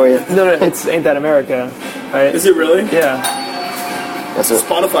it is for you? No, it's Ain't That America. Right? Is it really? Yeah. That's what,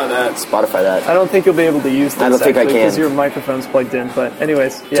 Spotify that. I don't think you'll be able to use this. I don't think I can. Because your microphone's plugged in. But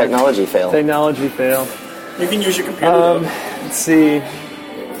anyways, yeah. Technology fail. Technology fail. You can use your computer though, Let's see.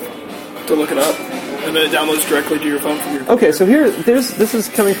 to look it up, and then it downloads directly to your phone from your computer. Okay, so this is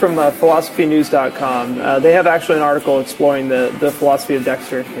coming from philosophynews.com. They have actually an article exploring the philosophy of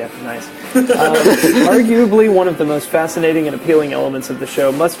Dexter. Yeah, nice. Arguably one of the most fascinating and appealing elements of the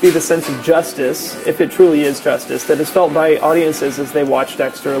show must be the sense of justice, if it truly is justice, that is felt by audiences as they watch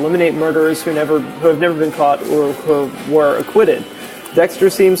Dexter eliminate murderers who have never been caught or who were acquitted. Dexter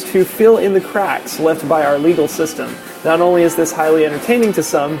seems to fill in the cracks left by our legal system. Not only is this highly entertaining to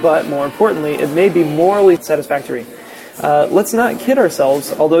some, but more importantly, it may be morally satisfactory. Let's not kid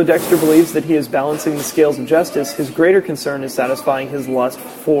ourselves. Although Dexter believes that he is balancing the scales of justice, his greater concern is satisfying his lust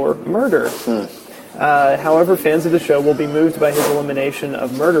for murder. However, fans of the show will be moved by his elimination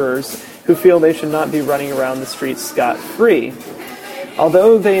of murderers who feel they should not be running around the streets scot-free.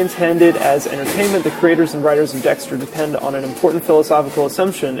 Although they intended as entertainment, the creators and writers of Dexter depend on an important philosophical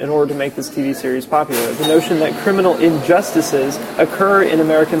assumption in order to make this TV series popular: the notion that criminal injustices occur in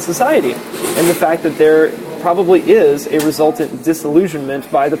American society, and the fact that there probably is a resultant disillusionment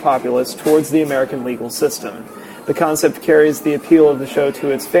by the populace towards the American legal system. The concept carries the appeal of the show to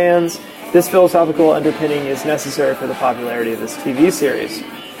its fans. This philosophical underpinning is necessary for the popularity of this TV series.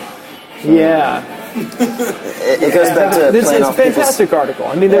 Yeah. It goes back to It's playing a off fantastic article.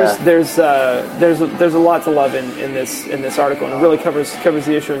 I mean, there's a lot to love in this article, and it really covers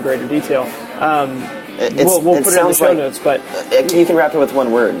the issue in greater detail. We'll put it in the show notes, but you can wrap it with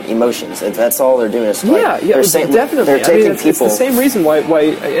one word: emotions. That's all they're doing. It's like, definitely. They're taking it's the same reason why,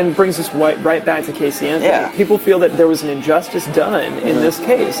 and it brings us right back to Casey Anthony. Yeah. People feel that there was an injustice done in this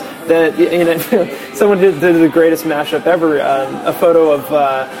case. That someone did the greatest mashup ever. A photo of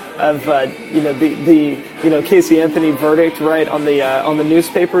the Casey Anthony verdict right on the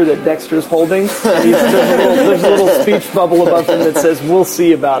newspaper that Dexter's holding. There's a little speech bubble above him that says, "We'll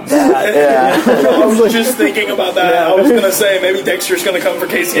see about that." Yeah. I was just thinking about that. Yeah. I was going to say maybe Dexter's going to come for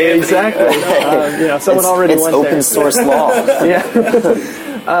Casey Anthony. Exactly. Someone already it's went open there. source law.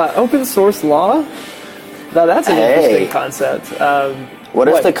 Yeah. Open source law? Now that's an interesting concept. What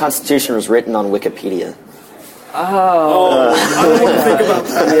if the Constitution was written on Wikipedia? I don't want to think about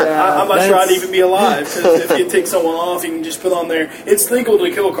that. Yeah, I'm not sure I'd even be alive, because if you take someone off, you can just put on there, it's legal to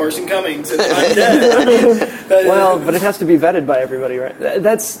kill Carson Cummings, and I'm dead. But it has to be vetted by everybody, right?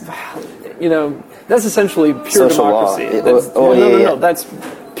 That's essentially pure Social law. democracy. No. That's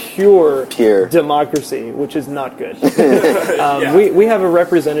pure Pure. democracy, which is not good. Yeah. We have a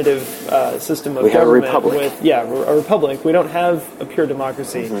representative system of We have a government. republic. A republic. We don't have a pure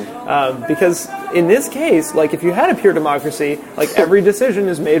democracy. Because in this case, like if you had a pure democracy, like every decision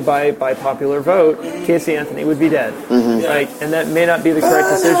is made by popular vote, Casey Anthony would be dead. Like, and that may not be the correct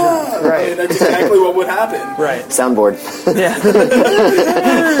decision. And Right. that's exactly what would happen. Right. Soundboard. Yeah.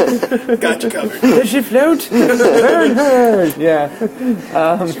 Got you covered. Does she float? Burn her. Yeah.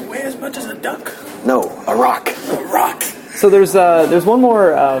 She weighs as much as a duck. No, a rock. A rock. So there's one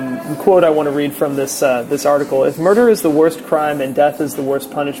more quote I want to read from this this article. If murder is the worst crime and death is the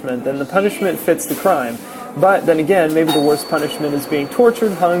worst punishment, then the punishment fits the crime. But then again, maybe the worst punishment is being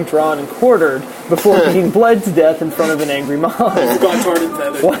tortured, hung, drawn, and quartered before being bled to death in front of an angry mob. Got tarred and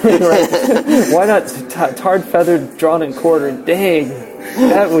feathered. Why not tarred, feathered, drawn, and quartered? Dang,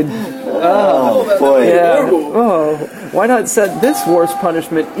 that would. Oh, that would be Yeah. horrible. Oh, why not set this worst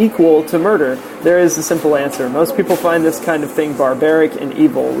punishment equal to murder? There is a simple answer. Most people find this kind of thing barbaric and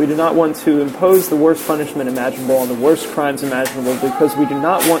evil. We do not want to impose the worst punishment imaginable on the worst crimes imaginable because we do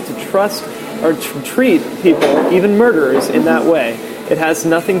not want to trust or treat people, even murderers, in that way. It has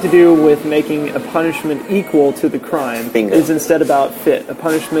nothing to do with making a punishment equal to the crime. Bingo. It is instead about fit. A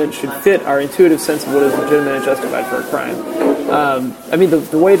punishment should fit our intuitive sense of what is legitimate and justified for a crime. I mean,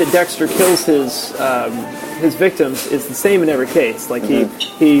 the way that Dexter kills his victims is the same in every case. Like he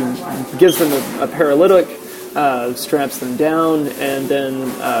gives them a paralytic, straps them down, and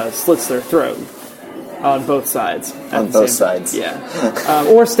then slits their throat on both sides. at On the both same time. sides. Yeah,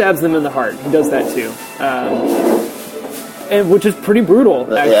 or stabs them in the heart. He does that too. And which is pretty brutal,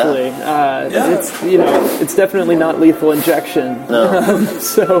 actually. It's it's definitely not lethal injection. No.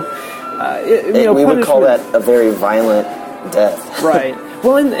 So, We would call punishment- that a very violent death. right.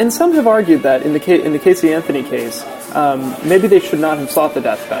 Well, and some have argued that in the Casey Anthony case, maybe they should not have sought the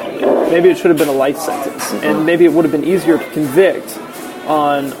death penalty. Maybe it should have been a life sentence, and maybe it would have been easier to convict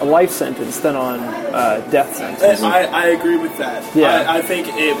on a life sentence than on death sentence. I agree with that. Yeah. I think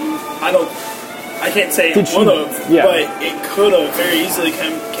it. I can't say Did it she- would have, yeah. but it could have very easily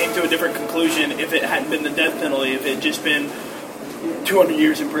came to a different conclusion if it hadn't been the death penalty. If it had just been 200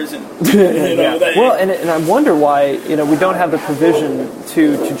 years in prison. Yeah. Well, and I wonder why we don't have the provision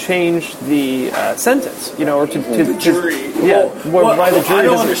to change the sentence, or to the jury. why the jury I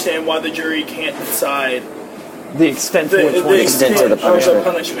don't doesn't understand why the jury can't decide the extent to which one. the extent of the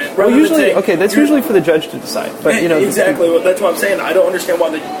punishment. Well, Rather than usually, saying- okay, that's usually for the judge to decide. But exactly. That's what I'm saying. I don't understand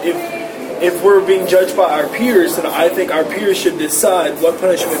why if we're being judged by our peers, then I think our peers should decide what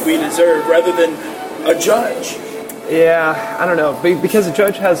punishment we deserve rather than a judge. Yeah, I don't know, because a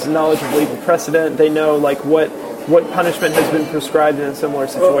judge has knowledge of legal precedent. They know what punishment has been prescribed in a similar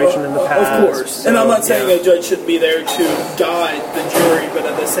situation in the past. Of course. So, and I'm not saying yeah. a judge should be there to guide the jury, but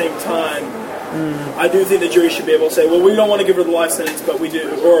at the same time, I do think the jury should be able to say, well, we don't want to give her the life sentence, but we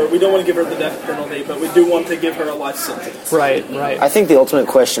do, or we don't want to give her the death penalty, but we do want to give her a life sentence. Right. I think the ultimate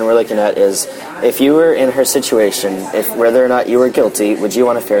question we're looking at is, if you were in her situation, if whether or not you were guilty, would you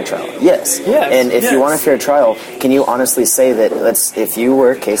want a fair trial? Yes. Yes. And if Yes. you want a fair trial, can you honestly say that if you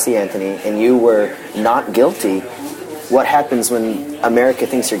were Casey Anthony and you were not guilty, what happens when America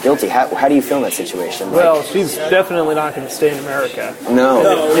thinks you're guilty? How do you feel in that situation? Well, she's definitely not going to stay in America. No.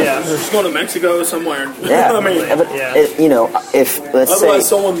 No, Yeah. she's going to Mexico somewhere. Yeah. I mean, But, Yeah. if, let's say... otherwise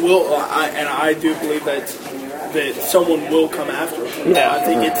someone will, and I do believe that someone will come after her. Yeah. I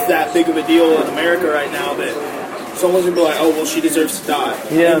think it's that big of a deal in America right now that someone's going to be like, oh, well, she deserves to die.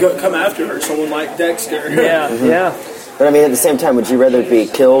 Yeah. And come after her, someone like Dexter. Yeah. But I mean, at the same time, would you rather be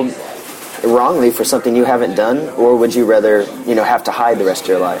killed wrongly for something you haven't done, or would you rather, have to hide the rest of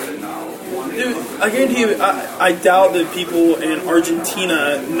your life? Dude, I guarantee you, I doubt that people in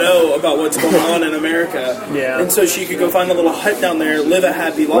Argentina know about what's going on in America. Yeah. And so she could go find a little hut down there, live a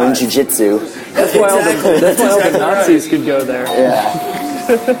happy Learn life. jiu-jitsu. That's why all Exactly. the Exactly Nazis could go there. Yeah.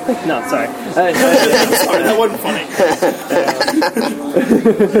 No, sorry. Sorry, that wasn't funny.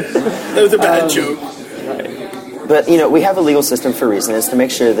 That was a bad joke. But, we have a legal system for a reason. It's to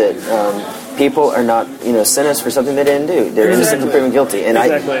make sure that people are not, sentenced for something they didn't do. They're innocent until proven guilty. And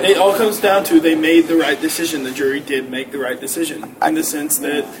Exactly. It all comes down to they made the right decision. The jury did make the right decision in the sense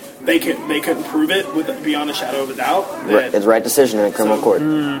that they couldn't prove it beyond a shadow of a doubt. it's the right decision in a criminal court.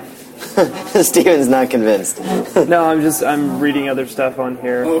 Steven's not convinced. No, I'm reading other stuff on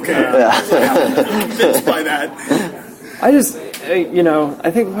here. Okay, I'm convinced by that. I just,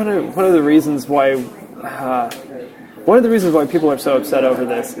 I think one of the reasons why people are so upset over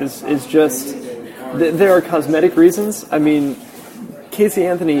this is just there are cosmetic reasons. I mean, Casey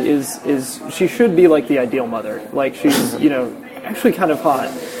Anthony she should be like the ideal mother. Like she's actually kind of hot.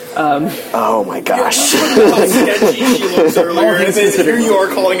 Oh my gosh. How sketchy she looks earlier, and then here you are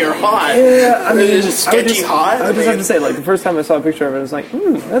calling her hot. Yeah, I mean, Is it sketchy hot? I would just have to say, like, the first time I saw a picture of it, I was like,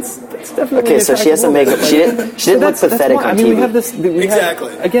 that's definitely. Okay, so she has some makeup. She didn't look pathetic why. on I mean, TV. we have this.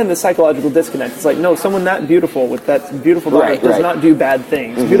 Exactly. Again, the psychological disconnect. It's like, no, someone that beautiful with that beautiful daughter Right, does right. not do bad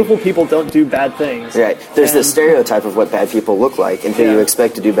things. Beautiful people don't do bad things. Right. There's this And- stereotype of what bad people look like and who Yeah. you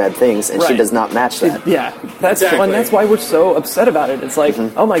expect to do bad things, and she Right. does not match that. Yeah, that's Exactly. and that's why we're so upset about it. It's like,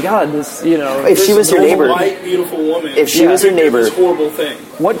 oh my God, this, If she was This your neighbor, white, beautiful woman. If she was your could do neighbor- this horrible thing.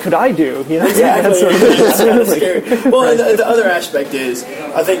 what could I do? You know, Yeah, that's what It's kind of scary. Well, and the other aspect is,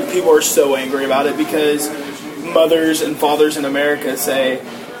 I think people are so angry about it because mothers and fathers in America say,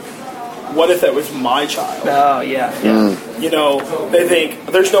 "What if that was my child?" Oh yeah, You know, they think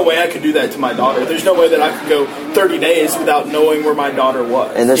there's no way I could do that to my daughter. There's no way that I could go 30 days without knowing where my daughter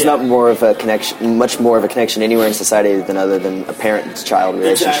was. and there's not more of a connection, much more of a connection anywhere in society than other than a parent-child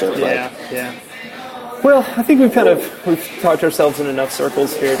relationship. Exactly. Like, yeah. Well, I think we've talked ourselves in enough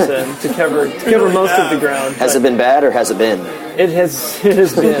circles here to cover really most of the have. ground. has it been bad or has it been? It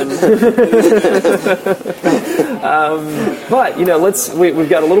has been. But you know, we've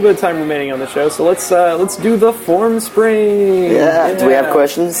got a little bit of time remaining on the show, so let's do the form spring. Yeah. Do we have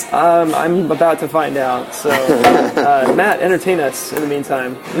questions? I'm about to find out. So, Matt, entertain us in the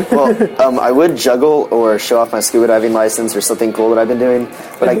meantime. Well, I would juggle or show off my scuba diving license or something cool that I've been doing,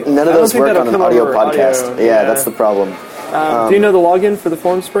 but none I of don't those think work that'll on an come audio over podcast. audio, Yeah, yeah. that's the problem. Do you know the login for the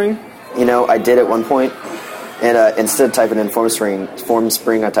form spring? You know, I did at one point, and instead of typing in form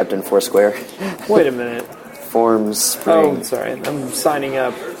spring, I typed in Foursquare. Wait a minute. Form spring. Oh, sorry. I'm signing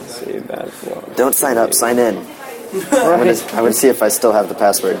up. Let's see, bad flow. Don't sign up, sign in. Right. I would see if I still have the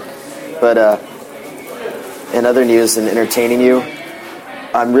password. But in other news and entertaining you,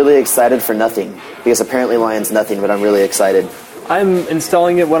 I'm really excited for nothing. Because apparently Lion's nothing, but I'm really excited. I'm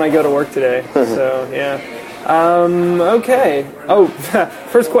installing it when I go to work today. So, yeah. Okay. Oh,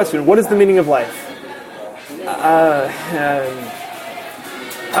 first question. What is the meaning of life?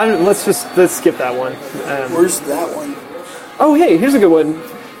 Let's skip that one. Where's that one? Oh, hey, here's a good one.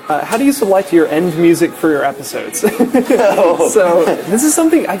 How do you select your end music for your episodes? So this is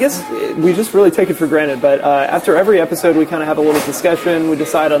something, I guess, we just really take it for granted, but after every episode we kind of have a little discussion. We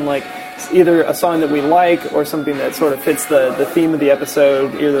decide on like either a song that we like or something that sort of fits the theme of the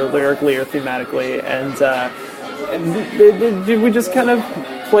episode, either lyrically or thematically, and we just kind of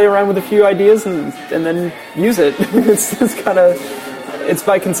play around with a few ideas and then use it. It's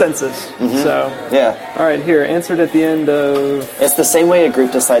by consensus. So Yeah. all right, here, answered at the end of It's the same way a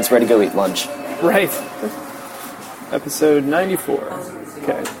group decides where to go eat lunch. right. Episode 94.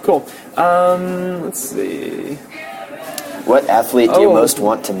 Okay, cool. Let's see. What athlete do you Oh. most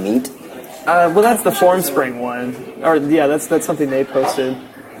want to meet? Well, that's the Form Spring one. Or yeah, that's something they posted.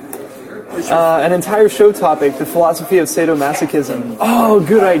 An entire show topic: the philosophy of sadomasochism. Oh,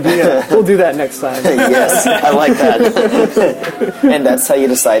 good idea. We'll do that next time. Yes, I like that. And that's how you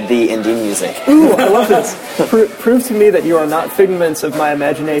decide the ending music. Ooh, I love this. Prove to me that you are not figments of my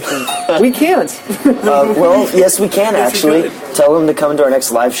imagination. We can't. Well, yes, we can actually. Tell them to come to our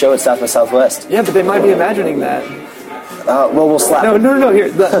next live show at South by Southwest. Yeah, but they might be imagining that. Well, we'll slap No, them. no.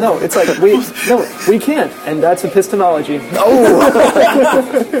 Here, no. It's like we can't, and that's epistemology.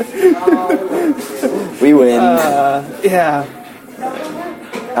 We win. Yeah.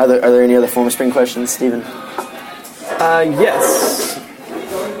 Are there any other Form Spring questions, Stephen? Yes.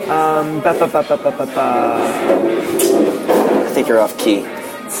 Ba, ba, ba, ba, ba, ba, ba. I think you're off key.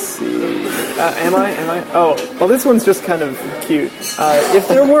 Am I? Oh, well, this one's just kind of cute. If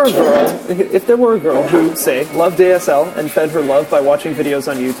there were a girl who, say, loved ASL and fed her love by watching videos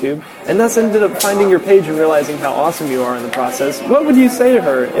on YouTube, and thus ended up finding your page and realizing how awesome you are in the process, what would you say to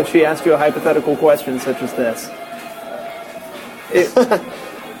her if she asked you a hypothetical question such as this?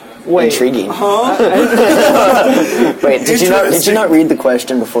 Wait. Intriguing. Wait, did you not read the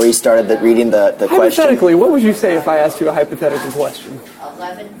question before you started reading the question? Hypothetically, what would you say if I asked you a hypothetical question?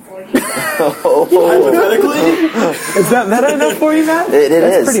 11:40. Hypothetically? Is that meta enough for you, Matt? It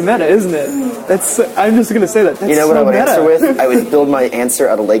That's is. pretty meta, isn't it? I'm just going to say that. That's You know what so I would meta. answer with? I would build my answer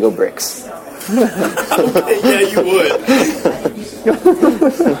out of Lego bricks. Yeah, you would.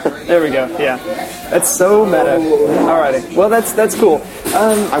 There we go. Yeah, that's so meta. Alrighty. Well, that's cool.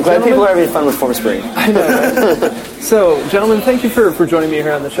 I'm glad people are having fun with Formspring. I know. Right? So, gentlemen, thank you for joining me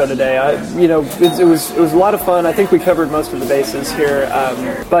here on the show today. It was a lot of fun. I think we covered most of the bases here,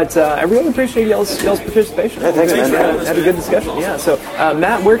 but I really appreciate y'all's participation. Yeah, thanks, man. Had a good discussion. Yeah. So,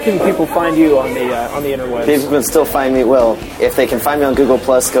 Matt, where can people find you on the interwebs? People can still find me. Well, if they can find me on Google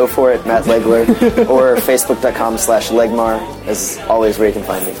Plus, go for it, Matt Legler, or Facebook.com/Legmar is always where you can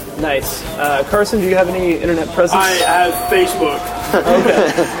find me. Nice. Carson, do you have any internet presence? I have Facebook.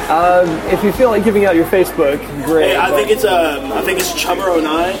 Okay. If you feel like giving out your Facebook, great. Hey, I think it's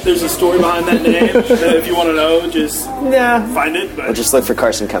Chummer09. There's a story behind that name. If you want to know, just find it. But Or just look for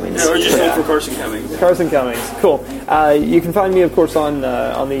Carson Cummings. or just look for Carson Cummings. Carson Cummings. Cool. You can find me, of course, on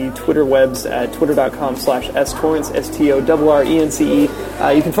the Twitter webs at twitter.com/storrence, STORRENCE.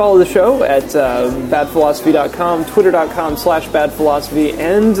 You can follow the show at badphilosophy.com, twitter.com/badphilosophy,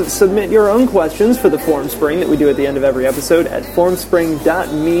 and submit your own questions for the Formspring that we do at the end of every episode at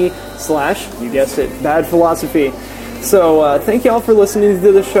formspring.me/ you guessed it, Bad Philosophy. So thank you all for listening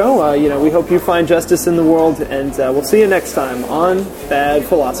to the show. We hope you find justice in the world, and we'll see you next time on Bad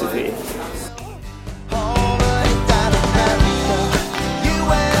Philosophy.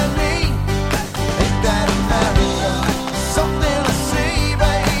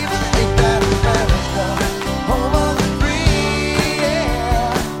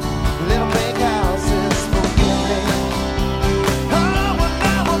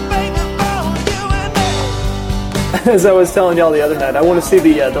 As I was telling y'all the other night, I want to see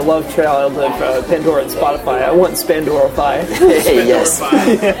the love child of Pandora and Spotify. I want Spandorify. Yes.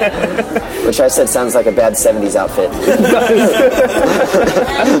 Which I said sounds like a bad 70s outfit.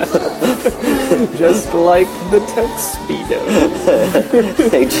 Just like the tuxedo.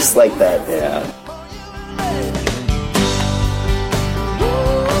 Just like that. Yeah.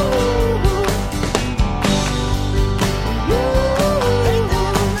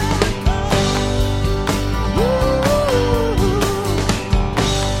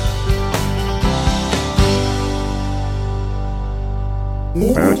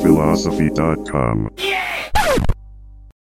 badphilosophy.com